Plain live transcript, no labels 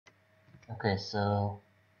Okay, so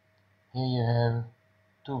here you have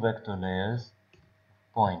two vector layers,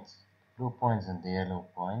 points, blue points and the yellow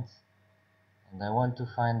points, and I want to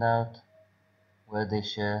find out where they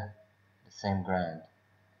share the same ground.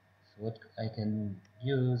 So what I can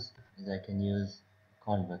use is I can use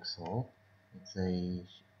convex hull. It's a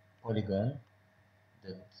polygon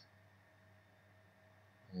that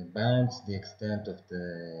bounds the extent of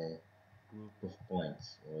the group of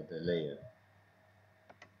points or the layer.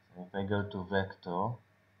 So if I go to vector,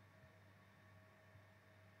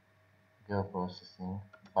 go processing,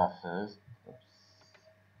 buffers,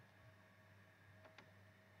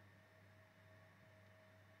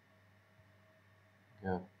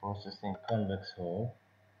 go processing convex hull.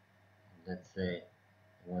 Let's say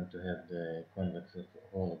I want to have the convex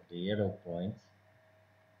hull of the yellow points.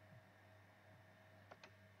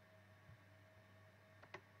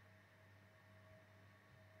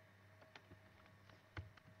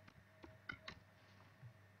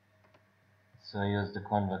 So I use the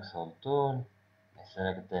convex hull tool. I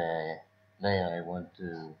select the layer I want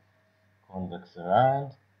to convex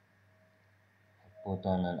around. I put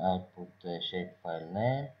on an output shapefile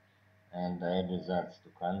name and I add results to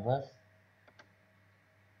canvas.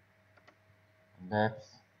 And that's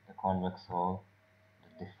the convex hull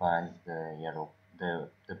that defines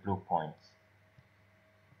the blue points.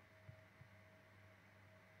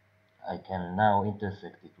 I can now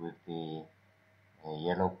intersect it with the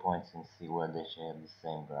yellow points and see where they share the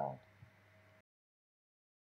same ground.